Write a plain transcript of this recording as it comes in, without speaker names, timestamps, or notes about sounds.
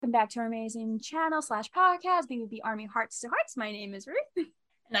welcome back to our amazing channel / podcast, BVB Army Hearts to Hearts. My name is Ruth.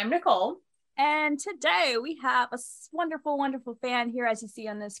 And I'm Nicole. And today we have a wonderful, wonderful fan here, as you see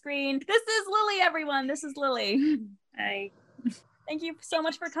on the screen. This is Lily, everyone. This is Lily. Hi. Thank you so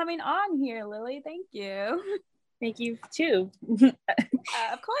much for coming on here, Lily. Thank you. Thank you, too.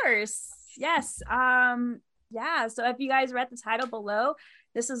 Of course. Yes. Yeah, so if you guys read the title below,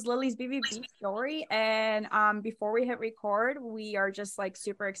 this is Lily's BVB story, and before we hit record, we are just like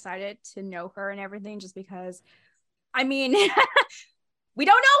super excited to know her and everything, just because, I mean, we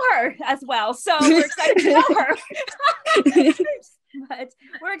don't know her as well, so we're excited to know her. But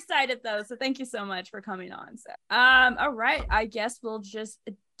we're excited though, so thank you so much for coming on. So, all right, I guess we'll just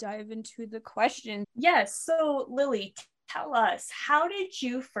dive into the question. Yes, so Lily, tell us, how did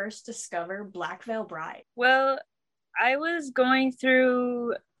you first discover Black Veil Bride? Well, I was trying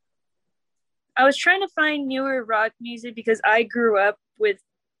to find newer rock music because I grew up with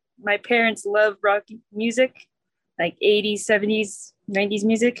my parents love rock music, like 80s, 70s, 90s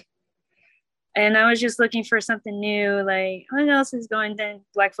music. And I was just looking for something new, like what else is going. Then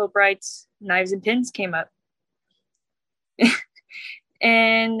Black Veil Bride's Knives and Pins came up.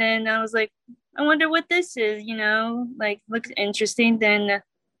 And then I was like, I wonder what this is, like looks interesting. Then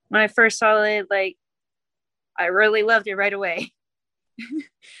when I first saw it, like I really loved it right away.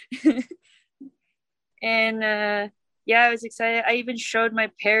 And yeah, I was excited. I even showed my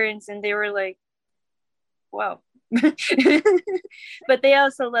parents and they were like, wow. But they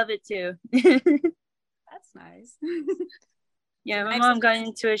also love it too. That's nice. Yeah, my mom got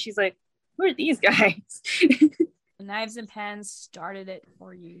into it. She's like, who are these guys? Knives and Pens started it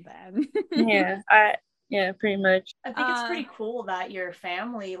for you then. Yeah, pretty much. I think it's pretty cool that your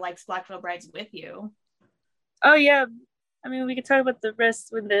family likes Black Veil Brides with you. Oh yeah, I mean, we could talk about the rest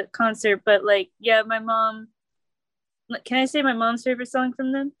with the concert, but like, yeah, my mom, can I say my mom's favorite song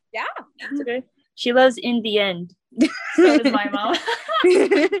from them? Yeah. That's okay. She loves In the End. So does my mom.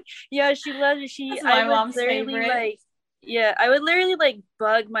 Yeah, she loves it. That's my mom's favorite. Like, yeah, I would literally like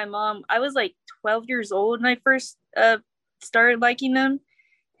bug my mom. I was like 12 years old when I first started liking them.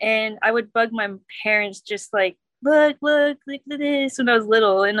 And I would bug my parents just like, look at this when I was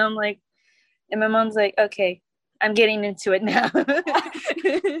little. And I'm like, and my mom's like, okay, I'm getting into it now.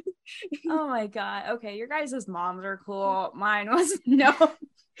 Oh my God. Okay, your guys' moms are cool. Mine was no.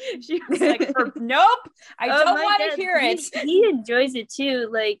 She was like, nope, I don't want to hear it. He enjoys it too.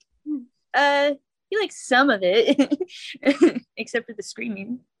 Like, he likes some of it, except for the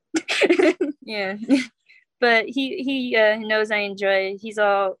screaming. Yeah. But he knows I enjoy it. He's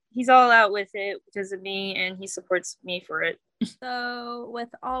all out with it because of me, and he supports me for it. So with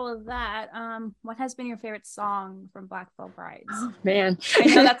all of that, what has been your favorite song from Black Veil Brides? Oh, man, I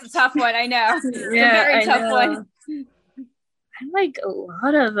know that's a tough one. I know. It's a very tough one. I like a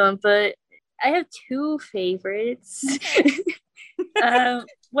lot of them, but I have two favorites.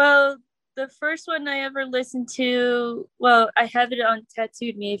 Well, the first one I ever listened to, well, I have it on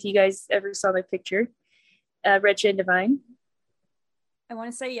Tattooed Me, if you guys ever saw my picture. Wretched and Divine. I want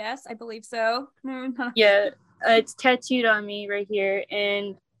to say yes, I believe so. Yeah, it's tattooed on me right here.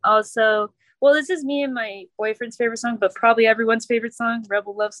 And also, well, this is me and my boyfriend's favorite song, but probably everyone's favorite song,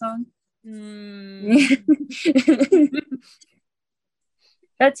 Rebel Love Song.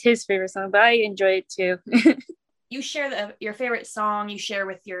 That's his favorite song, but I enjoy it too. You share your favorite song you share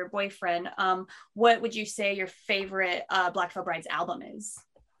with your boyfriend. What would you say your favorite Black Veil Brides album is?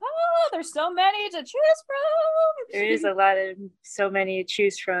 Oh, there's so many to choose from. There is so many to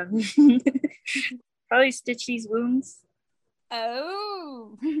choose from. Probably Stitch These Wounds.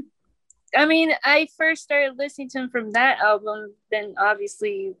 Oh. I mean, I first started listening to him from that album, then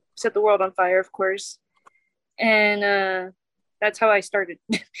obviously Set the World on Fire, of course. And that's how I started.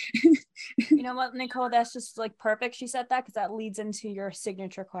 You know what, Nicole? That's just like perfect. She said that because that leads into your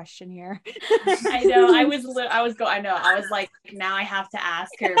signature question here. I know. I was like, now I have to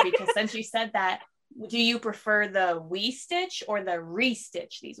ask her, because since you said that, do you prefer the we stitch or the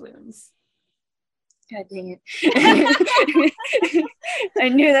re-stitch these wounds? God dang it. I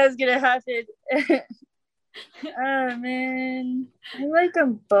knew that was gonna happen. Oh man, I like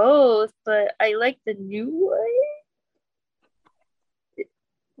them both, but I like the new one.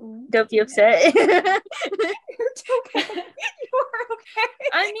 Don't be upset. You're okay.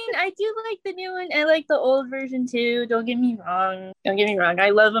 I mean, I do like the new one. I like the old version too. Don't get me wrong. I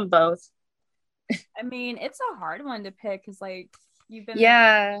love them both. I mean, it's a hard one to pick because, like, you've been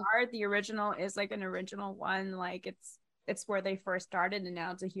hard. The original is like an original one. Like, it's where they first started, and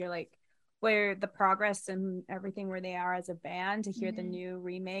now to hear like where the progress and everything where they are as a band, to hear the new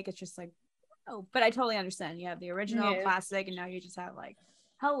remake, it's just like, oh. But I totally understand. You have the original classic, and now you just have like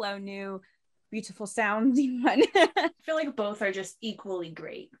hello, new beautiful sounding one. I feel like both are just equally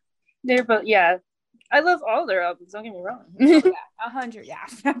great. They're both, yeah. I love all their albums, don't get me wrong. Oh, yeah, 100. Yeah,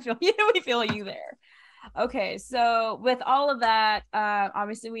 I feel you. We feel you there. Okay, so with all of that,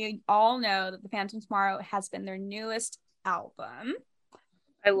 obviously we all know that The Phantom Tomorrow has been their newest album.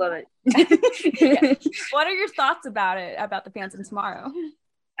 I love it. Yeah. What are your thoughts about it, about The Phantom Tomorrow?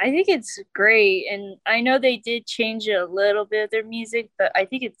 I think it's great, and I know they did change a little bit of their music, but I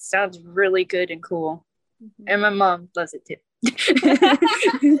think it sounds really good and cool. Mm-hmm. And my mom loves it too.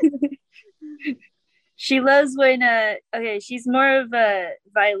 She loves when okay, she's more of a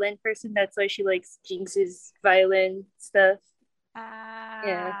violin person. That's why she likes Jinx's violin stuff.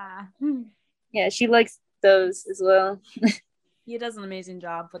 Yeah. Yeah, she likes those as well. He does an amazing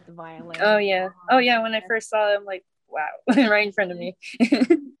job with the violin. Oh yeah. Oh yeah, when I first saw him, like, wow, right in front of me.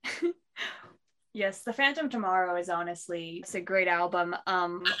 Yes, The Phantom Tomorrow is honestly, it's a great album.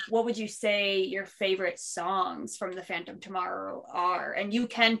 What would you say your favorite songs from The Phantom Tomorrow are? And you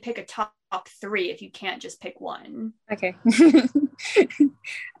can pick a top 3 if you can't just pick one. Okay.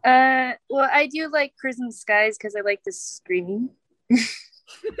 Well, I do like Prism Skies because I like the screaming.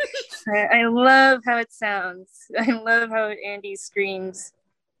 I love how it sounds. I love how Andy screams.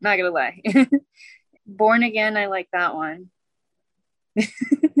 Not gonna lie. Born Again, I like that one.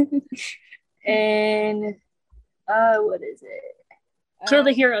 And what is it? Kill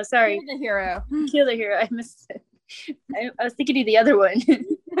the Hero. Sorry. Kill the Hero. Kill the Hero. I missed it. I was thinking of the other one.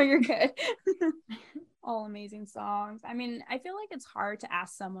 No, you're good. All amazing songs. I mean, I feel like it's hard to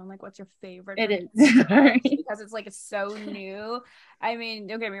ask someone like what's your favorite. It is because it's like it's so new. I mean,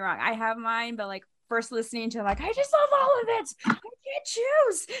 don't get me wrong, I have mine, but like first listening to like I just love all of it. I can't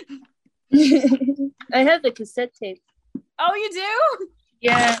choose. I have the cassette tape. Oh, you do?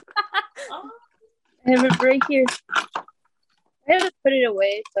 Yeah. I have it right here. I have to put it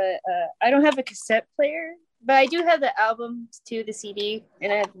away, but I don't have a cassette player. But I do have the albums too, the CD,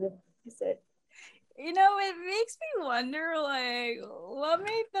 and I have the cassette. You know, it makes me wonder, like, what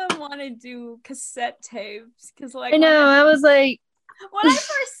made them want to do cassette tapes? Because, like, I know, I was like, when I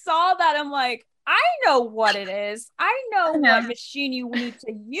first saw that, I'm like, I know what it is. I know what machine you need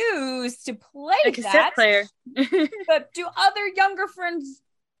to use to play a cassette player. But do other younger friends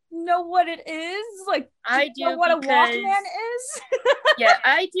know what it is? Like, I do know what a Walkman is? Yeah,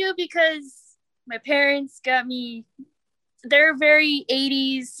 I do because my parents got me. They're very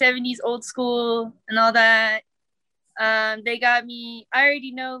 80s, 70s, old school and all that. They got me, I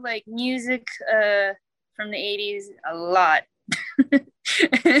already know like music from the 80s a lot.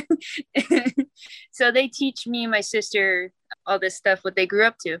 So they teach me and my sister all this stuff, what they grew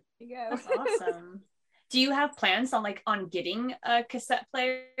up to. That's awesome. Do you have plans on getting a cassette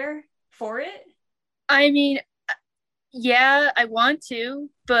player for it? I mean, yeah, I want to,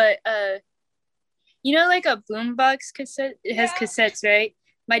 but you know, like a boombox cassette, it has cassettes, right?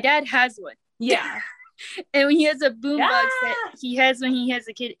 My dad has one. Yeah. And when he has a boombox that he has when he has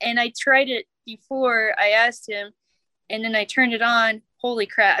a kid, and I tried it before, I asked him, and then I turned it on. Holy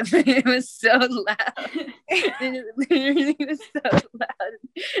crap. It was so loud. It literally was so loud.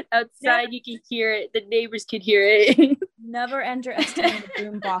 Outside, you could hear it. The neighbors could hear it. Never underestimate a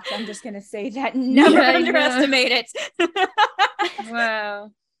boombox. I'm just going to say that. Never underestimate it. Wow.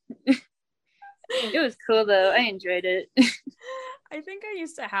 It was cool, though. I enjoyed it. I think I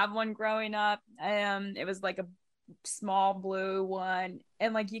used to have one growing up. It was like a small blue one,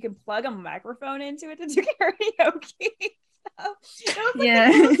 and like you could plug a microphone into it to do karaoke. It was like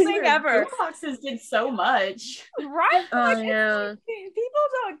the coolest thing ever. Boomboxes did so much, right? Oh, like, yeah. People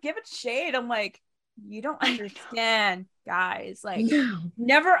don't give it shade. I'm like, you don't understand, guys. Like,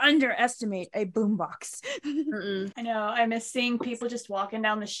 never underestimate a boombox. I know. I miss seeing people just walking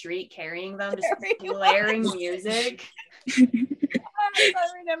down the street carrying them, just blaring music. Yes, I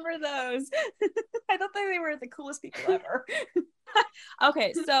remember those. I don't think they were the coolest people ever.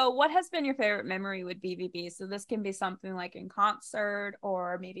 Okay, so what has been your favorite memory with BVB? So this can be something like in concert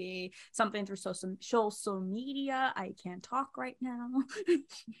or maybe something through social media. I can't talk right now.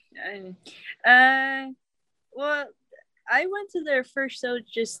 Well, I went to their first show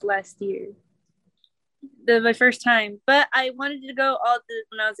just last year. My first time, but I wanted to go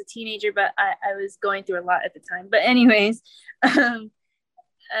when I was a teenager, but I was going through a lot at the time. But anyways,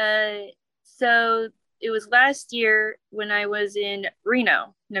 so it was last year when I was in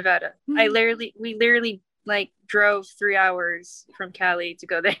Reno, Nevada. We literally like drove 3 hours from Cali to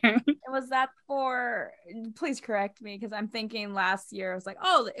go there. And was that for, please correct me, because I'm thinking last year I was like,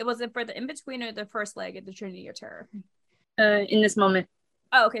 oh, it was it for the in-between or the first leg of the Trinity or Terror? In this moment.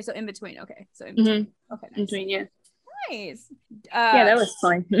 Oh, okay, so in between. Okay, so in between. Okay, nice. In between, yeah. Nice. Yeah, that was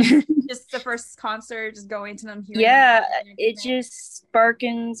fun. Just the first concert, just going to them. Yeah, it just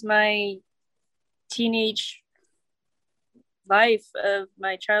sparkens my teenage life of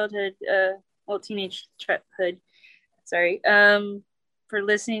my childhood, teenage childhood. Sorry. For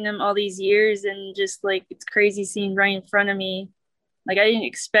listening to them all these years, and just like it's crazy seeing right in front of me. Like I didn't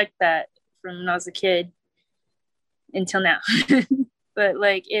expect that from when I was a kid until now. But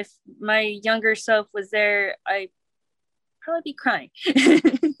like if my younger self was there, I'd probably be crying. No,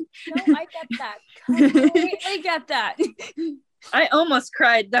 I get that. Completely get that. I almost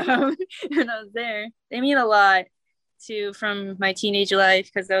cried though when I was there. They mean a lot too from my teenage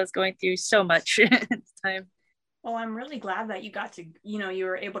life because I was going through so much at the time. Well, I'm really glad that you got to, you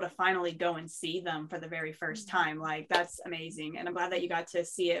were able to finally go and see them for the very first time. Like, that's amazing. And I'm glad that you got to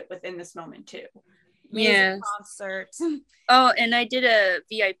see it within this moment too. Yeah. Concert. Oh, and I did a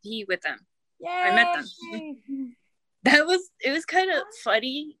VIP with them. Yeah. I met them. It was kind of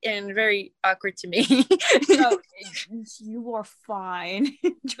funny and very awkward to me. Oh, you were fine.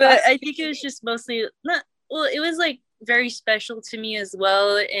 But I think it was just mostly it was like very special to me as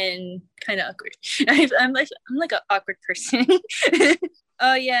well and kind of awkward. I'm like an awkward person.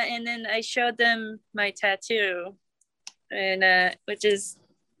 Oh yeah, and then I showed them my tattoo, and which is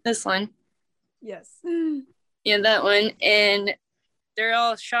this one. Yes. Yeah, that one, and they're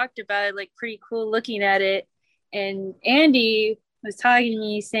all shocked about it, like pretty cool looking at it. And Andy was talking to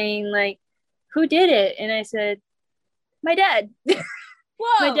me saying like, "Who did it?" And I said, "My dad."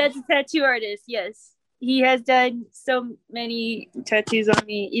 Whoa. My dad's a tattoo artist. Yes. He has done so many tattoos on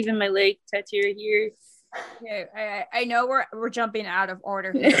me, even my leg tattoo right here. Okay, I know we're jumping out of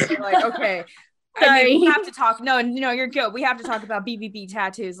order here. Like, okay. I mean, we have to talk. No, you're good. We have to talk about BVB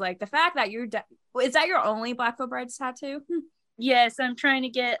tattoos. Like the fact that is that your only Blackfoot Brides tattoo? Yes, I'm trying to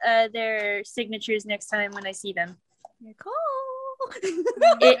get their signatures next time when I see them. You're cool.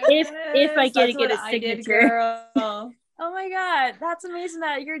 If I get a signature. Girl. Oh my God, that's amazing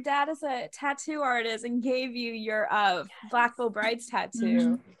that your dad is a tattoo artist and gave you your Blackfoot Brides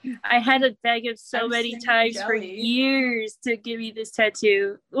tattoo. Mm-hmm. I had to beg him so many times for years to give me this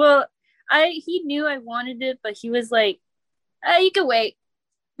tattoo. Well, he knew I wanted it, but he was like, you can wait.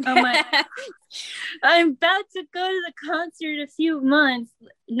 I'm like, I'm about to go to the concert in a few months.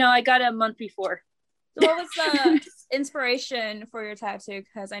 No, I got it a month before. So what was the inspiration for your tattoo?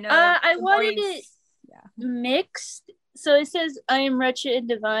 Because I know I wanted it mixed. So it says, "I am wretched and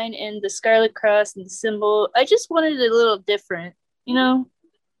divine," and the Scarlet Cross and the symbol. I just wanted it a little different,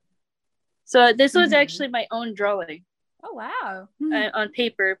 So this was actually my own drawing. Oh, wow. On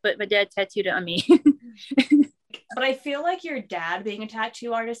paper, but my dad tattooed it on me. But I feel like your dad being a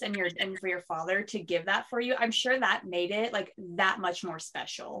tattoo artist and for your father to give that for you, I'm sure that made it like that much more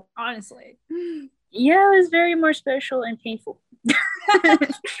special. Honestly. Yeah, it was very more special and painful. I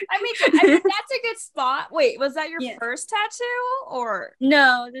mean, that's a good spot. Wait, was that your first tattoo or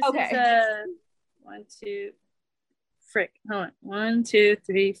no? This is 1, 2, frick. Hold on. 1, 2,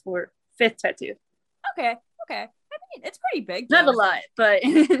 3, 4, 5th tattoo. Okay. I mean, it's pretty big. Not a lot, but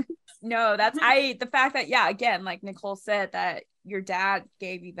no, that's the fact that again, like Nicole said, that your dad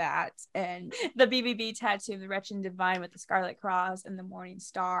gave you that, and the BVB tattoo, the Wretched and Divine with the Scarlet Cross and the Morning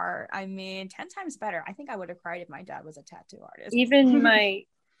Star. I mean, 10 times better. I think I would have cried if my dad was a tattoo artist. Even my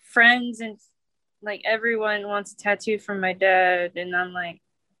friends and like everyone wants a tattoo from my dad, and I'm like,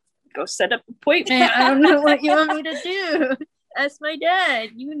 go set up an appointment. I don't know what you want me to do. Ask my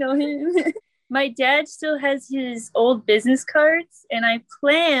dad. You know him. My dad still has his old business cards, and I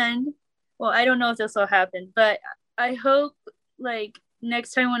planned, I don't know if this will happen, but I hope like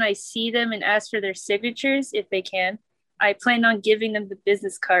next time when I see them and ask for their signatures, if they can, I plan on giving them the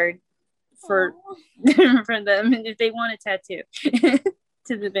business card for them, and if they want a tattoo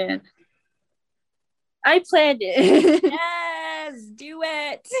to the band. I planned it. Yes, do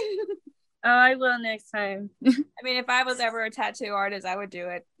it. Oh, I will next time. I mean, if I was ever a tattoo artist, I would do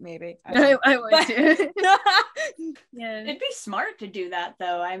it. Maybe I would too. Yeah, it'd be smart to do that,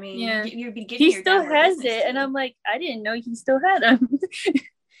 though. I mean, you'd be getting. He still has it, and I'm like, I didn't know he still had them.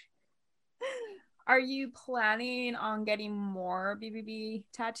 Are you planning on getting more BVB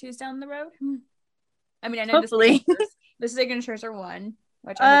tattoos down the road? I mean, I know hopefully the signatures are one.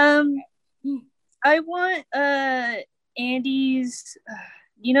 Which I want Andy's.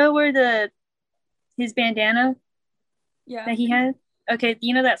 You know where his bandana that he had? Okay,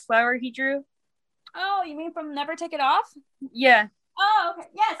 you know that flower he drew? Oh, you mean from Never Take It Off? Yeah. Oh, okay.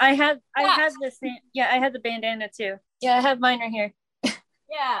 Yes. I have the same. Yeah, I have the bandana too. Yeah, I have mine right here.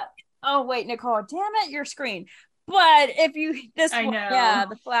 Yeah. Oh wait, Nicole, damn it, your screen. But if you I know. Yeah,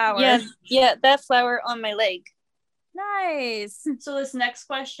 the flower. Yeah, that flower on my leg. Nice. So this next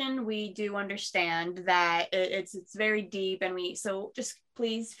question, we do understand that it's very deep, and so just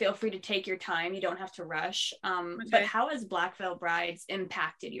please feel free to take your time. You don't have to rush. But Okay. how has Black Veil Brides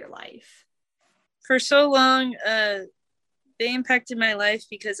impacted your life? For so long, they impacted my life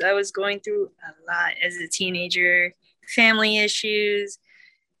because I was going through a lot as a teenager, family issues,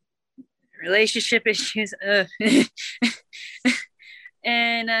 relationship issues,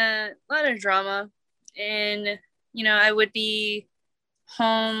 and a lot of drama. And I would be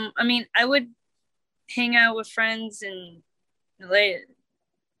home. I mean, I would hang out with friends and like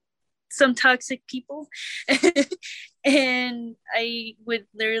some toxic people, and I would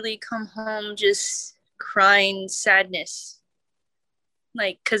literally come home just crying sadness,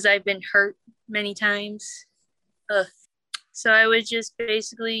 like because I've been hurt many times. Ugh. So I would just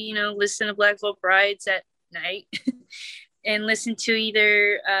basically, listen to Black Veil Brides at night and listen to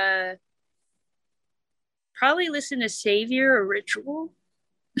either probably listen to Savior or Ritual.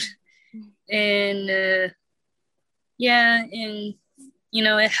 And yeah, and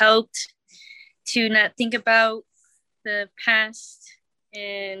it helped to not think about the past,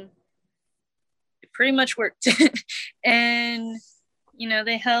 and it pretty much worked. And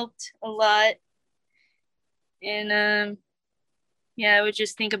they helped a lot. And yeah, I would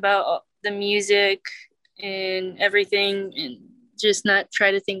just think about the music and everything, and just not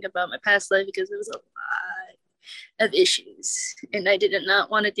try to think about my past life because there was a lot of issues and I did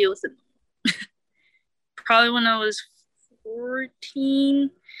not want to deal with them. Probably when I was 14,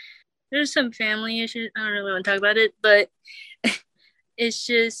 there's some family issues. I don't really want to talk about it, but it's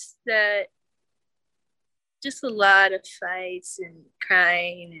just that just a lot of fights and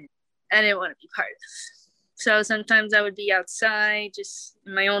crying, and I didn't want to be part of this. So sometimes I would be outside, just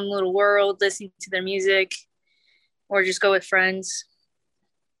in my own little world, listening to their music, or just go with friends.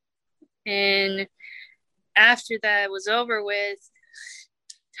 And after that was over with,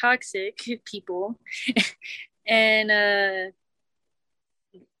 toxic people, and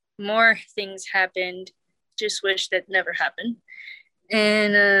more things happened. Just wish that never happened.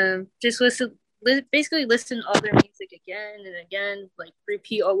 And just basically listen to all their music again and again, like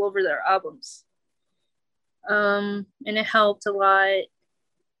repeat all over their albums. And it helped a lot.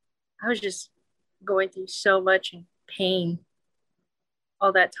 I was just going through so much pain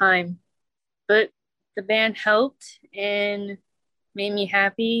all that time, but the band helped and made me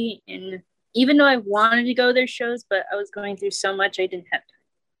happy. And even though I wanted to go to their shows, but I was going through so much, I didn't have time.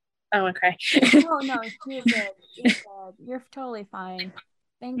 I don't want to cry. No, you're good. You're good. You're totally fine.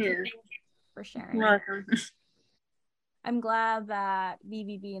 Thank you for sharing. You're welcome. I'm glad that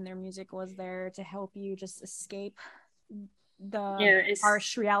BVB and their music was there to help you just escape the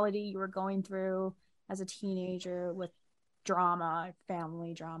harsh reality you were going through as a teenager with drama,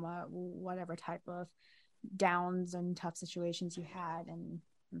 family drama, whatever type of downs and tough situations you had. And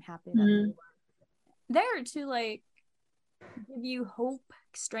I'm happy that they were there to like give you hope,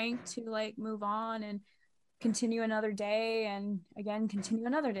 strength to like move on and continue another day, and again continue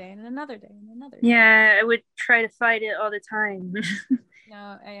another day and another day and another day. Yeah, I would try to fight it all the time. No,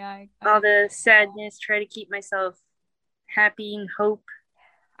 I all the sadness, try to keep myself happy and hope.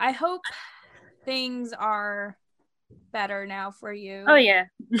 I hope things are better now for you. Oh yeah.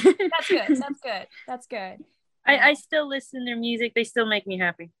 That's good. That's good. That's good. I still listen to their music. They still make me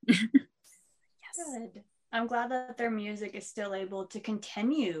happy. Yes. Good. I'm glad that their music is still able to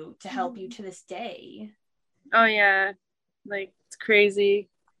continue to help you to this day. Oh yeah, like it's crazy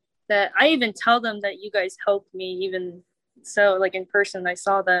that I even tell them that you guys helped me. Even so, like in person, I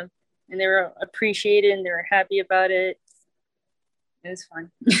saw them and they were appreciated and they were happy about it. It was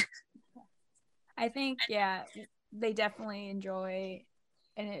fun. I think they definitely enjoy,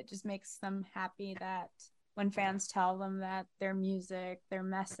 and it just makes them happy that when fans tell them that their music, their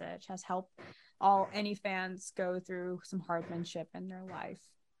message has helped any fans go through some hardship in their life.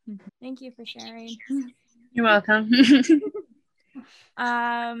 Thank you for sharing. You're welcome.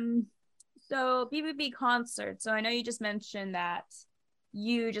 So BVB concert. So I know you just mentioned that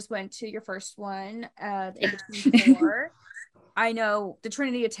you just went to your first one, the In-Between 4. I know the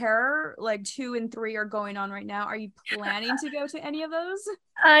Trinity of Terror, like 2 and 3 are going on right now. Are you planning to go to any of those?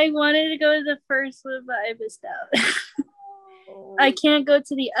 I wanted to go to the first one, but I missed out. I can't go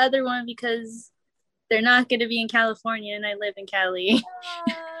to the other one because they're not going to be in California and I live in Cali.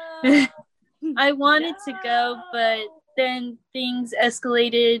 I wanted to go, but then things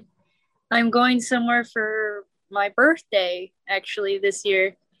escalated. I'm going somewhere for my birthday, actually, this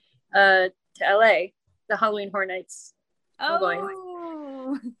year, to LA, the Halloween Horror Nights.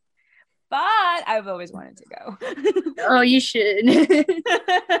 Oh, but I've always wanted to go. Oh, you should.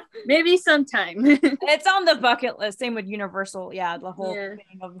 Maybe sometime. It's on the bucket list. Same with Universal. Yeah, the whole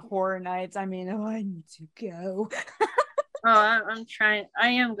thing of horror nights. I mean, oh, I need to go. I'm trying. I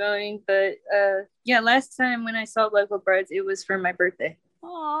am going, but yeah, last time when I saw Local Brides, it was for my birthday.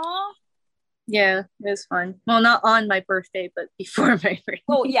 Aww. Yeah, it was fun. Well, not on my birthday, but before my birthday.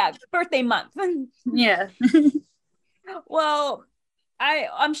 Oh yeah, birthday month. Yeah. Well,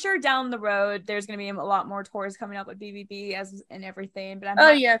 I'm sure down the road there's gonna be a lot more tours coming up with BVB as and everything.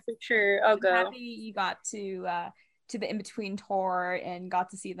 But yeah, for sure, I'll go. Happy you got to the in between tour and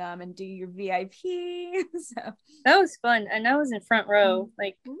got to see them and do your VIP. So that was fun, and I was in front row.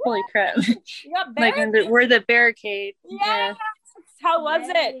 Like, holy crap! Like we're the barricade. Yes! Yeah. How was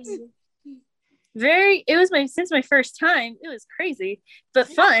it? It was since my first time. It was crazy, but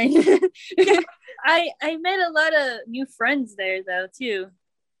fun. I met a lot of new friends there though too.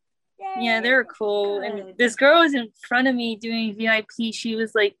 Yay. Yeah, they were cool. Good. And this girl was in front of me doing VIP. She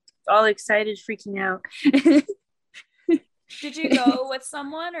was like all excited, freaking out. Did you go with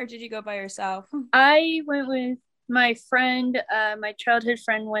someone or did you go by yourself? I went with my friend. My childhood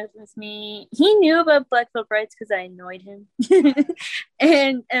friend went with me. He knew about Black Veil Brides because I annoyed him.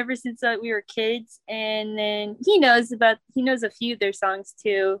 And ever since we were kids, and then he knows a few of their songs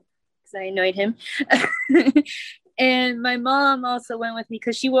too because I annoyed him. And my mom also went with me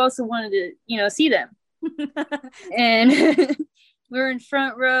because she also wanted to, see them. And we were in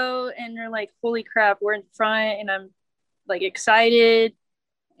front row, and they're like, "Holy crap, we're in front!" And I'm like excited,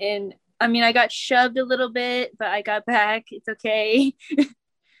 and I mean, I got shoved a little bit, but I got back. It's okay.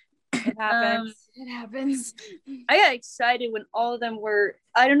 It happens. It happens. I got excited when all of them were.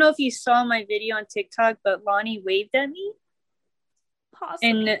 I don't know if you saw my video on TikTok, but Lonnie waved at me.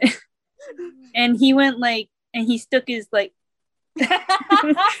 Possibly. And he went and he stuck his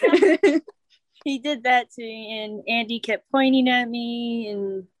he did that to me, and Andy kept pointing at me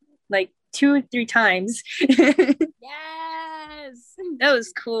and 2 or 3 times. Yes, that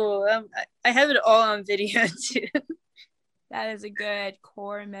was cool. I have it all on video too. That is a good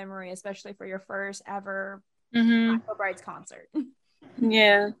core memory, especially for your first ever Brides concert.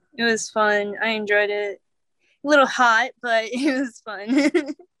 Yeah, it was fun. I enjoyed it. A little hot, but it was fun.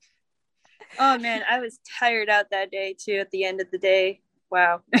 Oh man, I was tired out that day too. At the end of the day,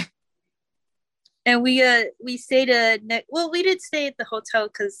 wow. And we stayed we did stay at the hotel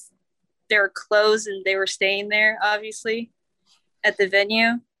because they were closed and they were staying there, obviously, at the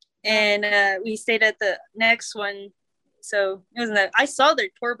venue. And we stayed at the next one. So it wasn't that. I saw their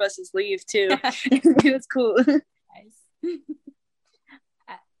tour buses leave too. It was cool. Nice.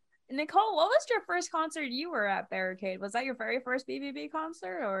 Nicole, what was your first concert you were at Barricade? Was that your very first BVB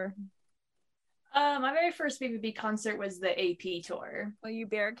concert or? My very first BVB concert was the AP tour. Were you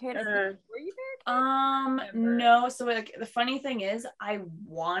Barricade? Were you Barricade? No. So the funny thing is, I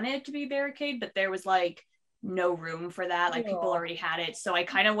wanted to be Barricade, but there was no room for that. People already had it. So I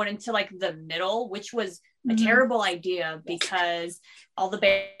kind of went into the middle, which was a terrible idea because all the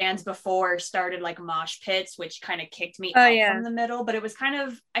bands before started mosh pits, which kind of kicked me out from the middle. But it was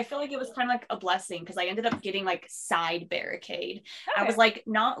I feel like it was kind of a blessing because I ended up getting side Barricade. Okay. I was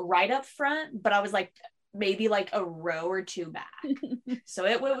not right up front, but I was maybe a row or 2 back. So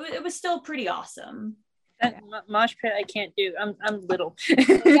it was still pretty awesome. That mosh pit I can't do. I'm little.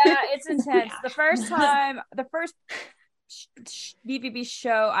 Yeah, it's intense. The first BVB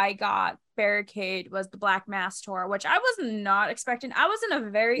show I got Barricade was the Black Mass tour, which I was not expecting. I was in a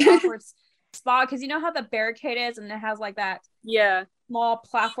very awkward spot because you know how the Barricade is, and it has that small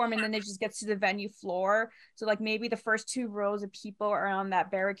platform, and then it just gets to the venue floor. So maybe the first 2 rows of people are on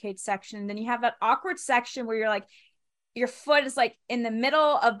that Barricade section, and then you have that awkward section where you're your foot is in the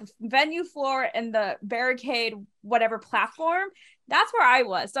middle of the venue floor and the Barricade whatever platform. That's where I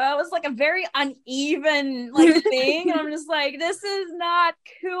was. So it was a very uneven thing. And I'm just this is not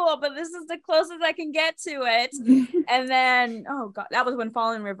cool, but this is the closest I can get to it. And then, oh God, that was when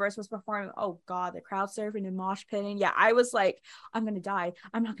Fallen in Reverse was performing. Oh God, the crowd surfing and mosh pitting. Yeah, I was I'm going to die.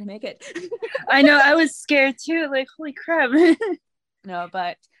 I'm not going to make it. I know. I was scared too. Holy crap. No,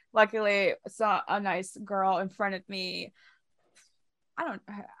 but luckily saw a nice girl in front of me.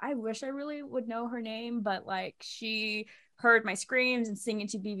 I wish I really would know her name, but she heard my screams and singing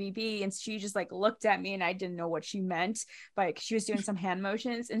to BVB, and she just looked at me, and I didn't know what she meant, but she was doing some hand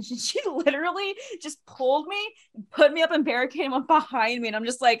motions, and she literally just pulled me and put me up in Barricade and went behind me, and I'm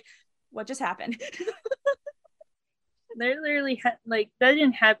just what just happened? They literally that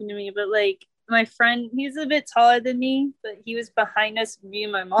didn't happen to me, but my friend, he's a bit taller than me, but he was behind us, me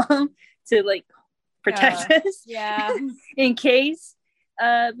and my mom, to protect us. Yeah. In case.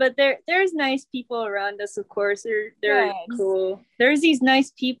 But there's nice people around us, of course. They're Good. cool. There's these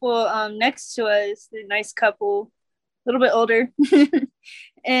nice people next to us. They're a nice couple, a little bit older.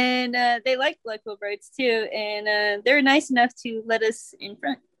 And they like Blackville Brides too. And they're nice enough to let us in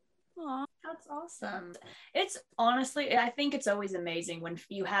front. Aw, that's awesome. It's honestly, I think it's always amazing when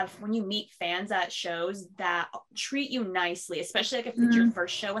you meet fans at shows that treat you nicely, especially like if it's your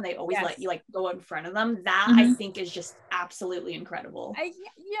first show and they always let you like go in front of them. That I think is just absolutely incredible.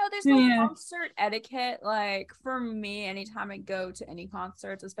 There's no concert etiquette. Like for me, anytime I go to any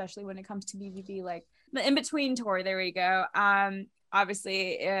concerts, especially when it comes to BVB, like the in-between tour, there we go.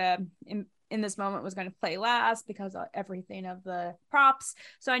 Obviously, in this moment was going to play last because of everything of the props.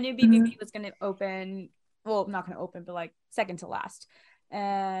 So I knew BVB was going to open, well, not going to open, but like second to last.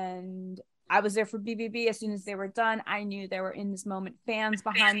 And I was there for BVB. As soon as they were done, I knew there were in this moment fans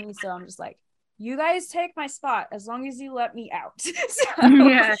behind me. So I'm just like, you guys take my spot as long as you let me out. So,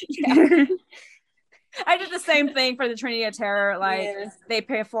 yeah. I did the same thing for the Trinity of Terror. Like they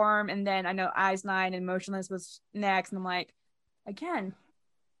perform, and then I know Eyes 9 and Motionless was next. And I'm like, again,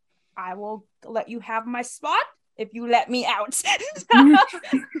 I will let you have my spot if you let me out.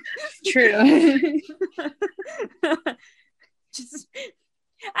 True.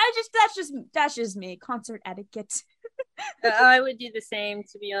 That's just me. Concert etiquette. I would do the same,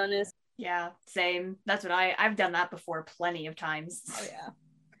 to be honest. Yeah, same. That's what I've done that before plenty of times. Oh yeah.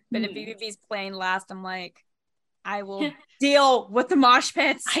 But if BVB's playing last, I'm like, I will deal with the mosh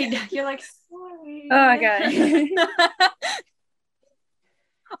pits. I know. You're like, sorry. Oh my god.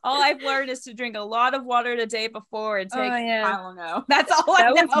 All I've learned is to drink a lot of water the day before and take, I don't know. That's all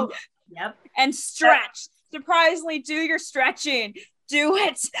I know. Yep. And stretch. Surprisingly, do your stretching. Do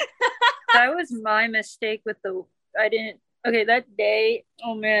it. That was my mistake with that day.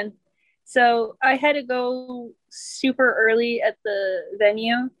 Oh man. So I had to go super early at the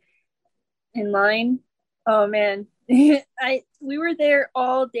venue in line. Oh man. We were there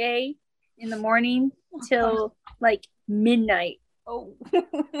all day in the morning till like midnight. Oh.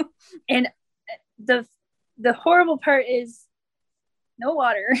 And the horrible part is no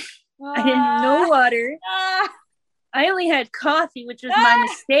water. I had no water. I only had coffee, which was my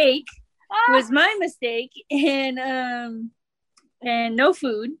mistake. It was my mistake. And no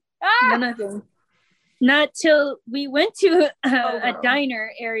food. Nothing. Not till we went to a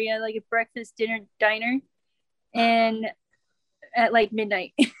diner area, like a breakfast dinner diner, and at like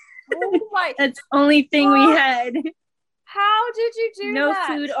midnight. Oh my! That's the only thing we had. How did you do no that?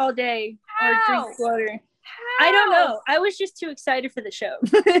 No food all day. How? Or drink water. How? I don't know. I was just too excited for the show.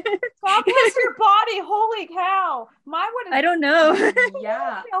 God bless your body. Holy cow. Mine would have. I don't know.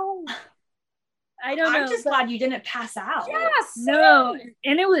 Yeah. I don't know. I'm just glad you didn't pass out. Yes. No.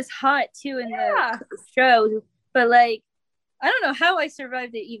 And it was hot too in the show. But like, I don't know how I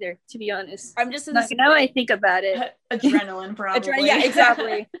survived it either, to be honest. I'm just now I think about it. Adrenaline, probably. Yeah,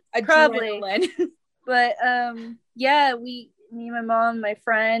 exactly. Probably. But yeah, me and my mom, my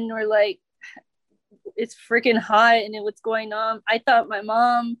friend were like, it's freaking hot and what's going on. I thought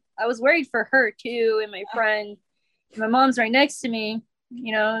I was worried for her too, and my friend. My mom's right next to me,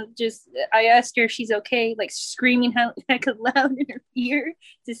 you know, I asked her if she's okay, like screaming heck loud in her ear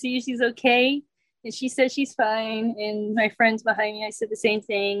to see if she's okay. And she said she's fine. And my friends behind me, I said the same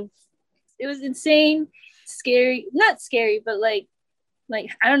thing. It was insane, scary, not scary, but like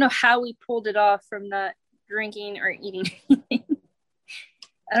I don't know how we pulled it off from not drinking or eating anything.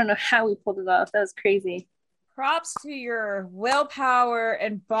 I don't know how we pulled it off. That was crazy. Props to your willpower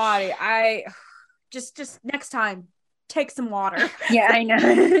and body. I just next time, take some water. Yeah, I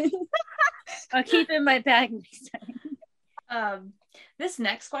know. I'll keep it in my bag next time. This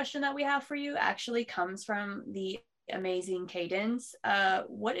next question that we have for you actually comes from the amazing Cadence.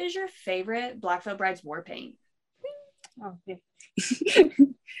 What is your favorite Blackville Brides war paint? Oh, okay.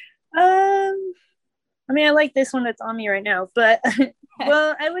 I mean, I like this one that's on me right now, but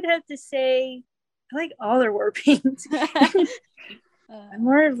well, I would have to say I like all their war paints. I'm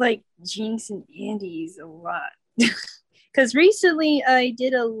more of like Jinx and Andy's a lot. Because recently I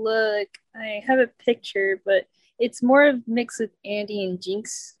did a look. I have a picture, but it's more of mixed with Andy and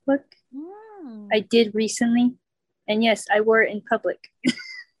Jinx look. I did recently. And yes, I wore it in public.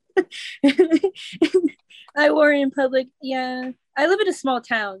 I wore it in public. Yeah. I live in a small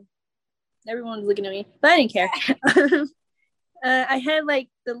town. Everyone was looking at me, but I didn't care. I had like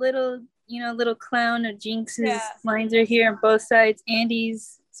the little clown of Jinx's lines are here on both sides.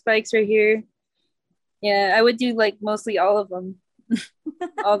 Andy's spikes are here. Yeah, I would do like mostly all of them.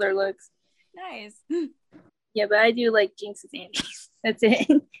 All their looks. Nice. Yeah, but I do like Jinx's Andy's. That's it.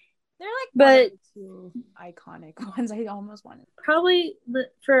 They're like But one of the two iconic ones. I almost wanted. probably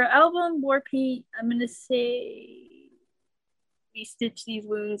for album War Paint, I'm gonna say We Stitch These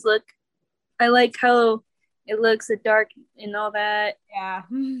Wounds. Look, I like how it looks, the dark and all that. Yeah.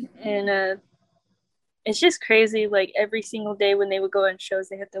 And it's just crazy. Like every single day when they would go on shows,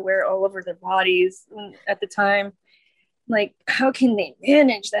 they have to wear it all over their bodies at the time. Like, how can they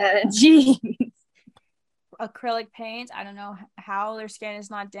manage that? Jeez. Acrylic paint. I don't know how their skin is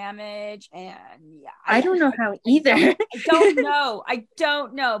not damaged, and yeah, I don't know how either. I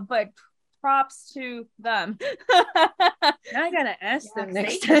don't know, but props to them. Now I gotta ask them They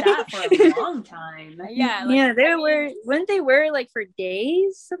next did time. that for a long time. Yeah, Yeah, wouldn't they wear like for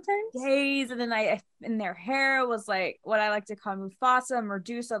days sometimes? days, and then and their hair was like what I like to call Mufasa,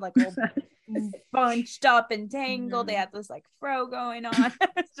 Medusa, like all bunched up and tangled. They had this like fro going on.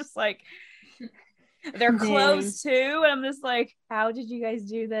 It's just like their clothes too, and I'm just like, how did you guys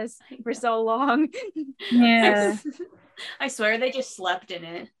do this for so long? Yeah. I swear they just slept in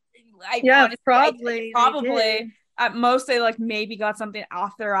it. Honestly, probably. Probably. At most, they like maybe got something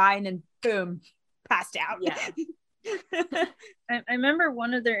off their eye and then boom, passed out. Yeah. I remember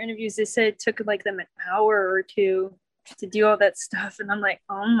one of their interviews, they said it took like them an hour or two to do all that stuff, and I'm like,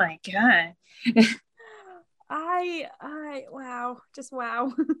 oh my god. Wow, just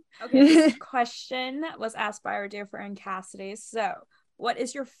wow. Okay, this question was asked by our dear friend Cassidy. So, what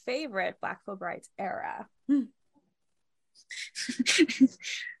is your favorite Black Veil Brides era?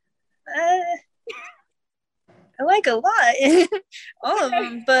 I like a lot, all of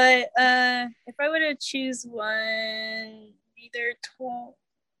them. But if I were to choose one, either 12,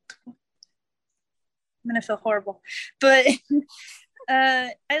 I'm gonna feel horrible. But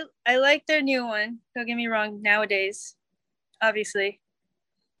I like their new one. Don't get me wrong. Nowadays, obviously,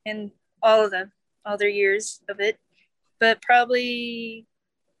 and all of them, all their years of it, but probably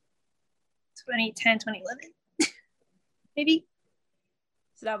 2010, 2011, maybe.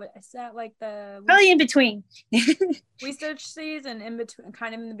 So that like the probably in between. We Stitch season in between,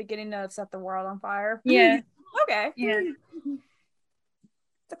 kind of in the beginning of Set the World on Fire. Yeah. Okay. Yeah.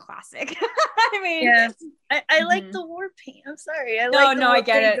 It's a classic. I mean, yeah. I like the war paint. I'm sorry. I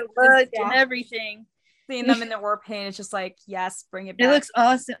get it. The look and everything. Seeing them in their war paint, it's just like, yes, bring it back. It looks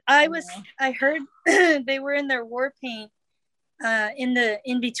awesome. I heard they were in their war paint in the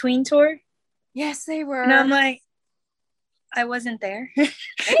In Between tour. Yes, they were. And I'm like, I wasn't there. They usually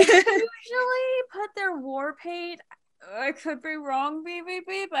put their war paint, I could be wrong,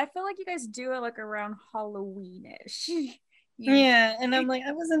 BVB, but I feel like you guys do it like around Halloween-ish. Yeah, and I'm like,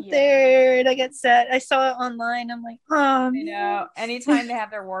 I wasn't there, and I get sad. I saw it online. I'm like, oh, you know, anytime they have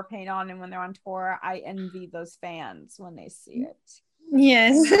their war paint on and when they're on tour, I envy those fans when they see it.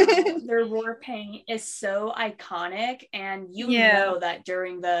 Yes. Their war paint is so iconic, and you know that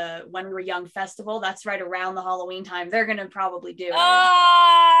during the When We Were Young festival, that's right around the Halloween time, they're gonna probably do it.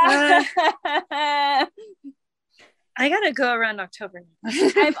 I gotta go around October.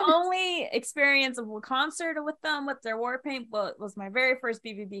 I've only experienced a concert with them with their war paint. Well, it was my very first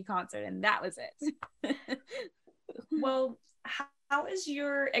BVB concert, and that was it. Well, how has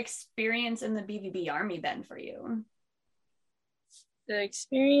your experience in the BVB Army been for you? The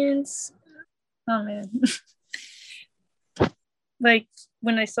experience, oh man. Like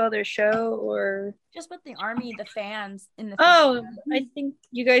when I saw their show, or just with the Army, the fans in the I think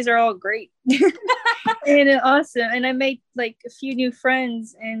you guys are all great. And awesome, and I made like a few new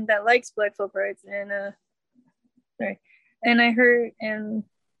friends and that likes Black Veil Brides, and and I heard, and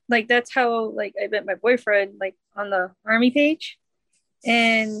like that's how like I met my boyfriend, like on the Army page,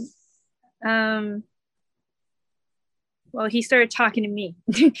 and well, he started talking to me.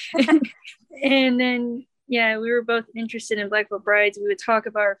 And then we were both interested in Black Veil Brides. We would talk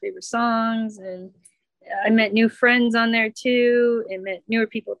about our favorite songs, and I met new friends on there too, and met newer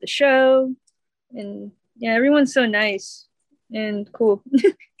people at the show. And everyone's so nice and cool.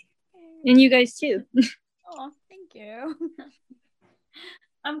 And you guys too. Oh, thank you.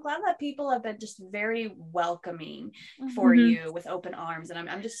 I'm glad that people have been just very welcoming for you with open arms. And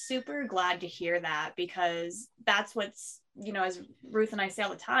I'm just super glad to hear that, because that's what's, as Ruth and I say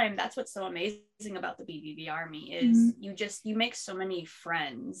all the time, that's what's so amazing about the BVB Army is you make so many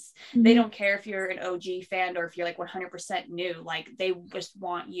friends. They don't care if you're an OG fan or if you're like 100% new, like they just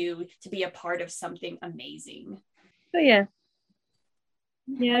want you to be a part of something amazing. Oh yeah.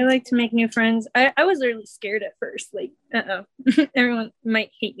 Yeah, I like to make new friends. I was really scared at first, like, everyone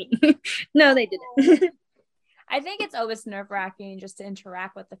might hate me. No, they didn't. I think it's always nerve-wracking just to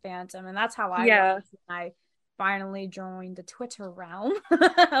interact with the Phantom, and that's how I was when I finally joined the Twitter realm.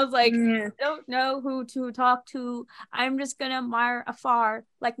 I was like, I don't know who to talk to. I'm just gonna admire afar,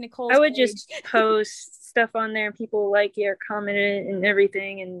 like Nicole's I would page. just post stuff on there and people like it or comment it and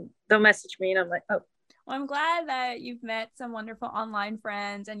everything, and they'll message me and I'm like, oh. Well, I'm glad that you've met some wonderful online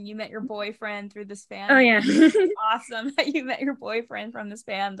friends and you met your boyfriend through this fandom. Oh yeah. Awesome that you met your boyfriend from this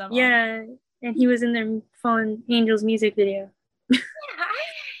fandom. Yeah, and he was in their Fallen Angels music video.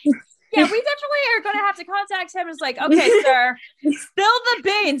 Yeah, we definitely are going to have to contact him. It's like, okay, sir, spill the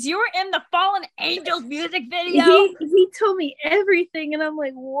beans. You were in the Fallen Angels music video. He told me everything, and I'm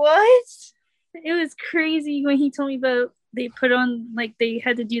like, what? It was crazy when he told me about they put on, like, they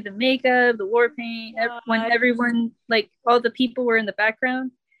had to do the makeup, the war paint, when everyone, like, all the people were in the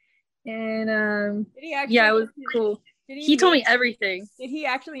background. And yeah, it was cool. He told me everything. Did he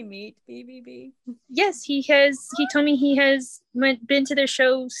actually meet BVB? Yes, he has. He told me he has been to their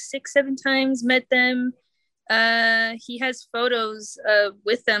show 6-7 times, met them. He has photos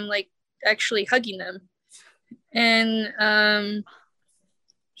with them, like actually hugging them. And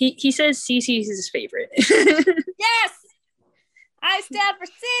he says Cece's his favorite. Yes, I stand for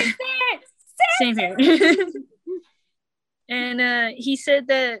Cece. Same here. And he said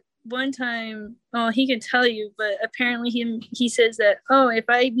that one time, he can tell you, but apparently he says that, if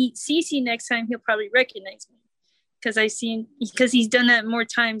I meet Cece next time, he'll probably recognize me because he's done that more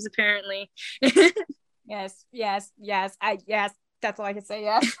times apparently. Yes, that's all I can say.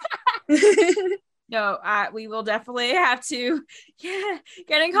 Yes. No, we will definitely have to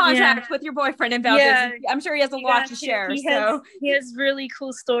get in contact with your boyfriend about this. I'm sure he has a lot to share. He has really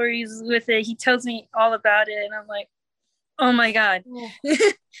cool stories with it. He tells me all about it, and I'm like, oh my God.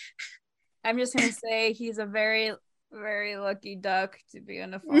 I'm just gonna say he's a very, very lucky duck to be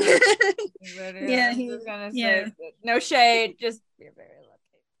in a farm. Yeah, he's gonna say no shade, just you're very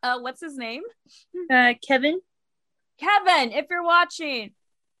lucky. What's his name? Kevin. Kevin, if you're watching,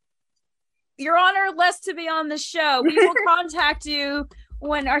 you're on our list to be on the show. We will contact you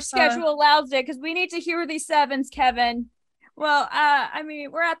when our schedule allows it, because we need to hear these sevens, Kevin. Well, I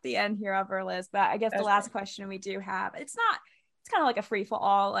mean, we're at the end here of our list, but I guess the last question we do have, it's kind of like a free for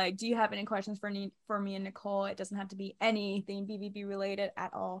all. Like, do you have any questions for me and Nicole? It doesn't have to be anything BVB related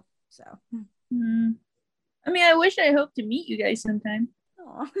at all. So, I mean, I hope to meet you guys sometime.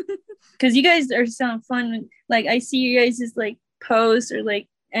 Because you guys sound fun. Like, I see you guys just like posts or like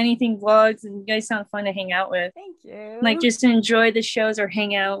anything vlogs, and you guys sound fun to hang out with. Thank you. Like, just enjoy the shows or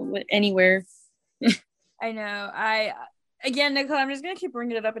hang out with anywhere. I know. Again, Nicole, I'm just gonna keep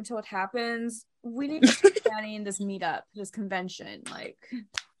bringing it up until it happens. We need to start planning this meetup, this convention. Like,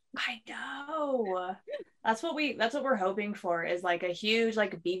 I know. That's what we're hoping for, is like a huge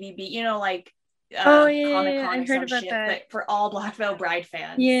like BVB, like Comic-Con I heard about that. but for all Black Veil Bride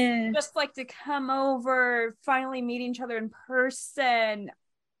fans. Yeah. Just like to come over, finally meet each other in person.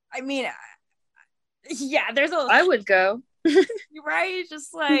 I mean, there's I would go. Right?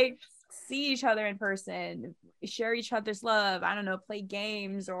 Just like see each other in person, share each other's love. I don't know, play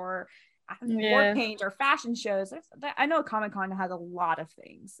games or war paint or fashion shows. I know Comic-Con has a lot of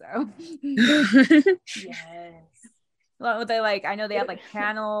things, so yes. Well, I know they have like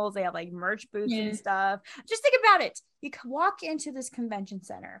panels, they have like merch booths and stuff. Just think about it. You can walk into this convention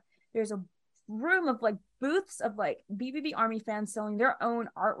center. There's a room of like booths of like BVB Army fans selling their own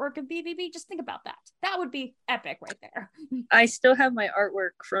artwork of BVB. Just think about that. That would be epic right there. I still have my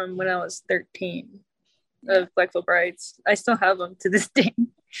artwork from when I was 13 of Black Veil Brides. I still have them to this day.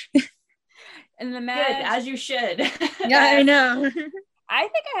 And the Good, as you should. Yeah, I know. I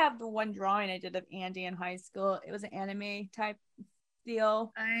think I have the one drawing I did of Andy in high school. It was an anime type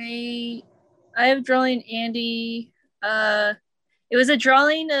deal. I have drawing Andy. It was a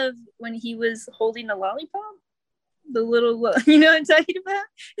drawing of when he was holding a lollipop. The little, you know what I'm talking about?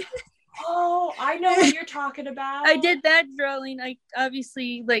 Oh, I know what you're talking about. I did that drawing. I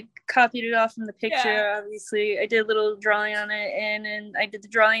obviously like copied it off from the picture. Yeah. Obviously, I did a little drawing on it, and then I did the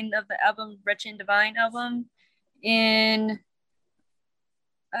drawing of the album, Wretched and Divine album, and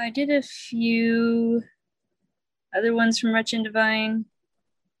I did a few other ones from Wretched and Divine.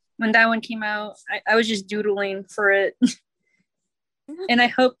 When that one came out, I was just doodling for it. And I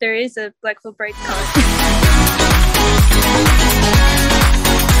hope there is a Black Veil Brides comic.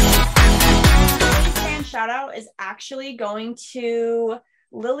 Shout out is actually going to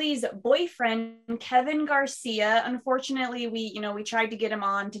Lily's boyfriend, Kevin Garcia. Unfortunately, we tried to get him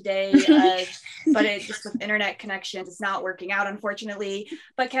on today, but it just with internet connections, it's not working out, unfortunately.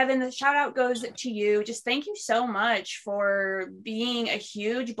 But Kevin, the shout out goes to you. Just thank you so much for being a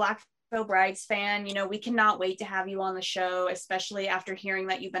huge Black Brides fan. You know, we cannot wait to have you on the show, especially after hearing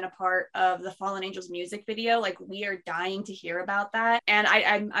that you've been a part of the Fallen Angels music video. Like, we are dying to hear about that. And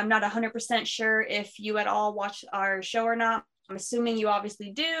I'm not 100% sure if you at all watch our show or not. I'm assuming you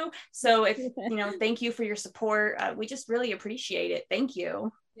obviously do. So if, you know, thank you for your support. We just really appreciate it. Thank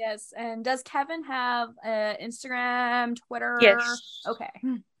you. Yes. And does Kevin have Instagram, Twitter? Yes. Okay.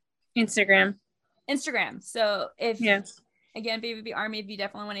 Instagram. So if, yes. Again, BVB Army, if you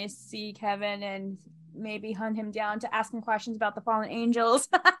definitely want to see Kevin and maybe hunt him down to ask him questions about the Fallen Angels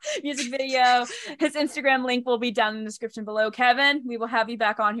music video, his Instagram link will be down in the description below. Kevin, we will have you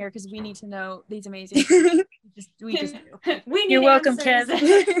back on here because we need to know these amazing we just do. You're welcome,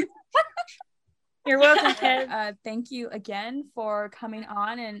 Kevin. You're welcome, Kev. Thank you again for coming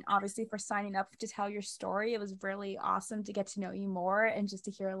on and obviously for signing up to tell your story. It was really awesome to get to know you more and just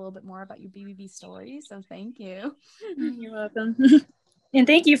to hear a little bit more about your BVB story. So thank you. You're welcome. And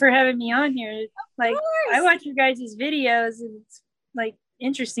thank you for having me on here. Like, I watch your guys' videos and it's like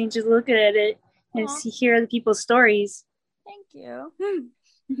interesting to look at it and hear other people's stories. Thank you.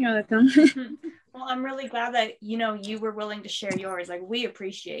 You're welcome. Well, I'm really glad that, you know, you were willing to share yours. Like, we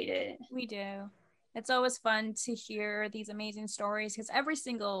appreciate it. We do. It's always fun to hear these amazing stories because every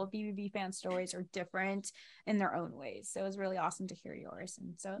single BVB fan stories are different in their own ways. So it was really awesome to hear yours.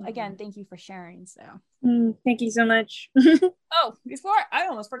 And so again, thank you for sharing. So thank you so much. Oh, before I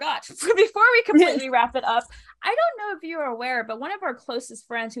almost forgot, before we completely wrap it up, I don't know if you are aware, but one of our closest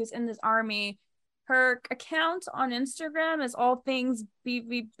friends who's in this army, her account on Instagram is all things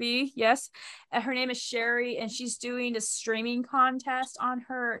BVB. Yes. Her name is Sherry, and she's doing a streaming contest on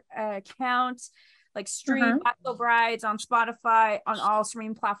her account. Like stream Black Veil Brides on Spotify, on all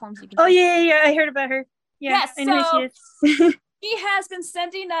streaming platforms. You can yeah, I heard about her. Yeah, yes, so she has been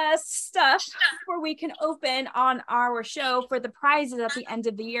sending us stuff where we can open on our show for the prizes at the end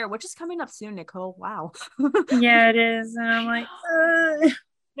of the year, which is coming up soon, Nicole. Wow. Yeah, it is. And I'm like,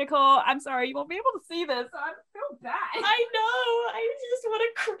 Nicole, I'm sorry, you won't be able to see this. I feel bad. I know. I just want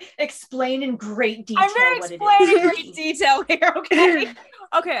to explain in great detail. I'm going to explain in great detail here, okay?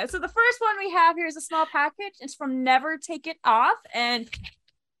 Okay, so the first one we have here is a small package. It's from Never Take It Off, and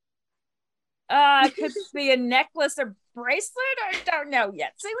could be a necklace or bracelet. I don't know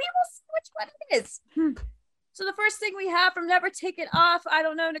yet. So we will see which one it is. So the first thing we have from Never Take It Off, I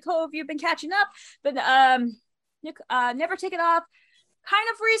don't know, Nicole, if you've been catching up, but Never Take It Off, kind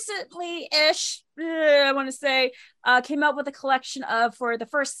of recently-ish, I want to say, came out with a collection of, for the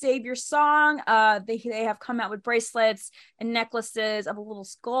first Savior song, they have come out with bracelets and necklaces of a little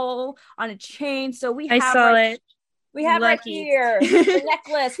skull on a chain. So we have right here the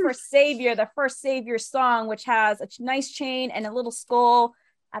necklace for Savior, the first Savior song, which has a nice chain and a little skull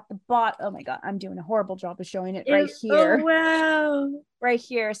at the bottom. Oh my god, I'm doing a horrible job of showing it right here. Oh wow. Right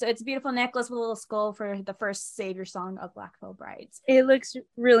here. So it's a beautiful necklace with a little skull for the first Savior song of Black Veil Brides. It looks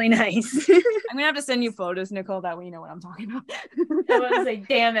really nice. I'm gonna have to send you photos, Nicole, that way you know what I'm talking about. I was like,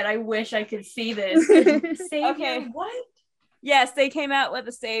 damn it, I wish I could see this. Savior, okay. What? Yes, they came out with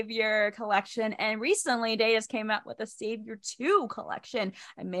a Savior collection, and recently they just came out with a Savior 2 collection.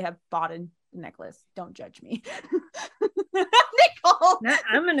 I may have bought a necklace. Don't judge me. Nicole! No,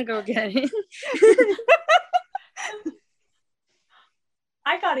 I'm gonna go get it.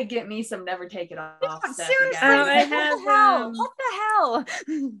 I gotta get me some Never Take It Off stuff. Seriously, what the hell?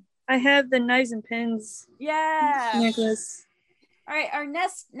 I have the knives and pins. Yeah. Necklace. All right, our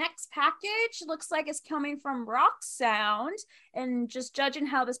next package looks like it's coming from Rock Sound, and just judging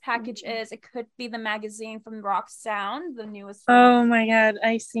how this package is, it could be the magazine from Rock Sound, the newest one. Oh my god,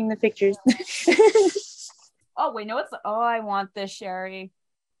 I've seen the pictures. Oh wait, no, it's I want this, Sherry.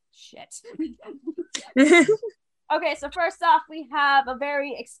 Shit. Okay, so first off, we have a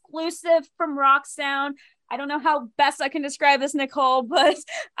very exclusive from Rock Sound. I don't know how best I can describe this, Nicole, but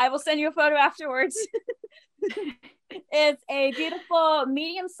I will send you a photo afterwards. It's a beautiful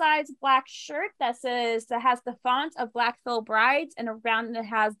medium-sized black shirt that has the font of Black Veil Brides, and around it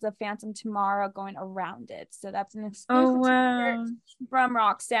has the Phantom Tomorrow going around it. So that's an exclusive shirt from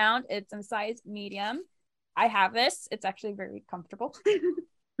Rock Sound. It's in size medium. I have this. It's actually very comfortable.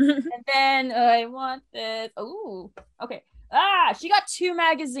 And then I want this. Oh, okay. She got 2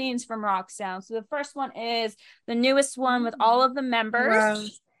 magazines from Rock Sound. So the first one is the newest one with all of the members. Wow.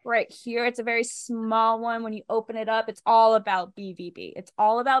 Right here. It's a very small one. When you open it up, it's all about BVB. It's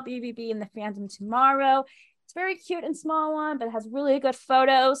all about BVB and the Phantom Tomorrow. It's very cute and small one, but it has really good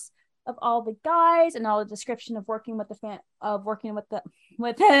photos of all the guys and all the description of working with and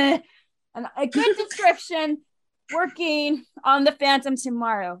a good description working on the Phantom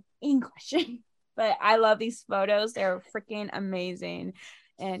Tomorrow. English. But I love these photos. They're freaking amazing.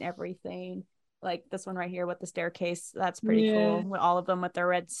 and everything. Like this one right here with the staircase. That's pretty cool. With all of them with their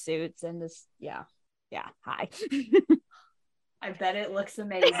red suits and this. Yeah. Hi. I bet it looks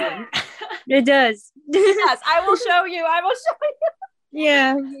amazing. It does. Yes, I will show you.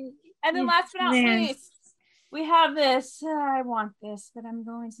 Yeah. And then last but not least, we have this. I want this, but I'm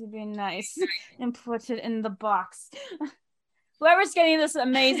going to be nice and put it in the box. Whoever's getting this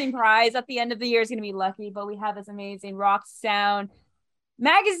amazing prize at the end of the year is going to be lucky, but we have this amazing Rock Sound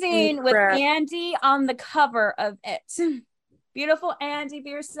magazine with Andy on the cover of it. Beautiful Andy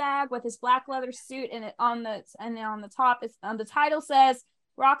Biersack with his black leather suit, and on the top is on the title says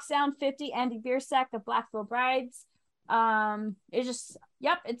Rock Sound 50 Andy Biersack, the Blackville Brides. It's just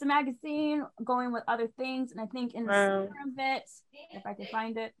it's a magazine going with other things, and I think in the center of it, if I can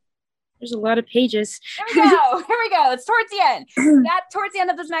find it, there's a lot of pages. Here we go. It's towards the end. Towards the end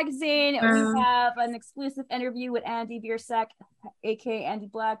of this magazine, we have an exclusive interview with Andy Biersack, aka Andy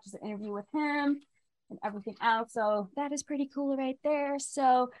Black, just an interview with him and everything else. So that is pretty cool right there.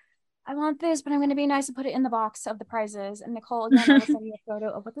 So I want this, but I'm going to be nice and put it in the box of the prizes. And Nicole, again, I will send you a photo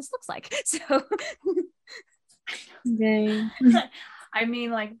of what this looks like. So Dang. I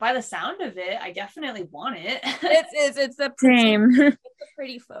mean, like, by the sound of it, I definitely want it. It's a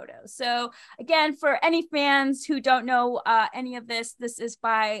pretty photo. So again, for any fans who don't know any of this is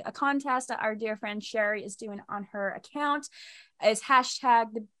by a contest that our dear friend Sherry is doing on her account. Is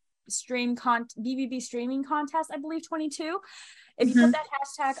hashtag the BVB streaming contest, I believe 22. If you put that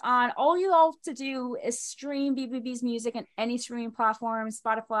hashtag on, all you all have to do is stream BVB's music on any streaming platform: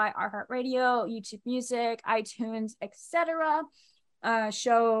 Spotify, iHeartRadio, YouTube Music, iTunes, etc. Have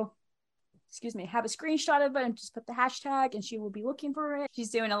a screenshot of it and just put the hashtag, and she will be looking for it.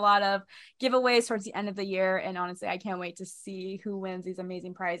 She's doing a lot of giveaways towards the end of the year, and honestly, I can't wait to see who wins these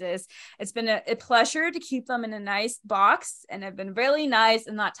amazing prizes. It's been a pleasure to keep them in a nice box, and I've been really nice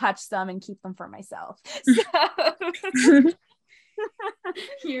and not touch them and keep them for myself. So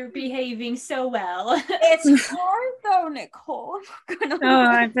you're behaving so well. It's hard though, Nicole.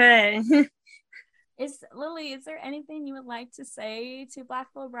 I bet. Lily, is there anything you would like to say to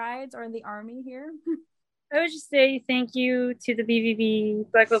Blackville Brides or the Army here? I would just say thank you to the BVB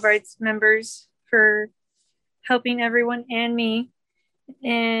Blackville Brides members for helping everyone and me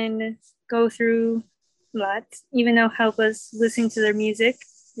and go through lots, even though help us listening to their music,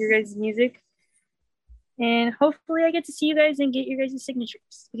 your guys' music. And hopefully I get to see you guys and get your guys'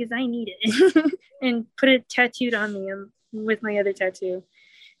 signatures because I need it and put it tattooed on me with my other tattoo.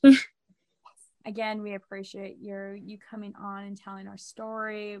 Again, we appreciate you coming on and telling our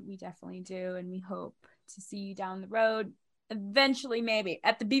story. We definitely do, and we hope to see you down the road eventually, maybe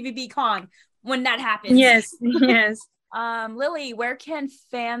at the BVB Con when that happens. Yes. Lily, where can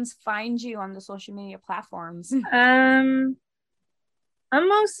fans find you on the social media platforms? I'm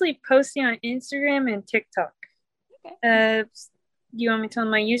mostly posting on Instagram and TikTok. Okay. Do you want me to tell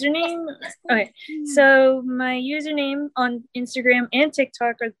my username? Yes, okay. So my username on Instagram and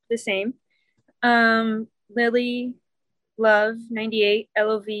TikTok are the same. Lily Love 98,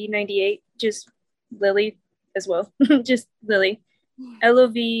 LOV 98, just Lily as well. Just Lily.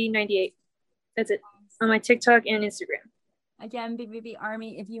 LOV 98. That's it. On my TikTok and Instagram. Again, BVB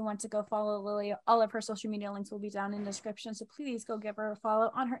Army, if you want to go follow Lily, all of her social media links will be down in the description. So please go give her a follow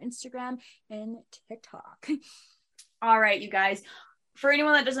on her Instagram and TikTok. All right, you guys. For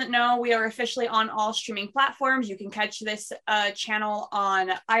anyone that doesn't know, we are officially on all streaming platforms. You can catch this channel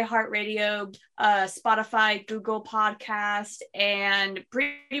on iHeartRadio, Spotify, Google Podcast, and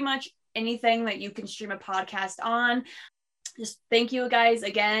pretty much anything that you can stream a podcast on. Just thank you guys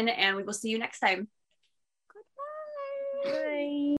again, and we will see you next time. Goodbye. Bye.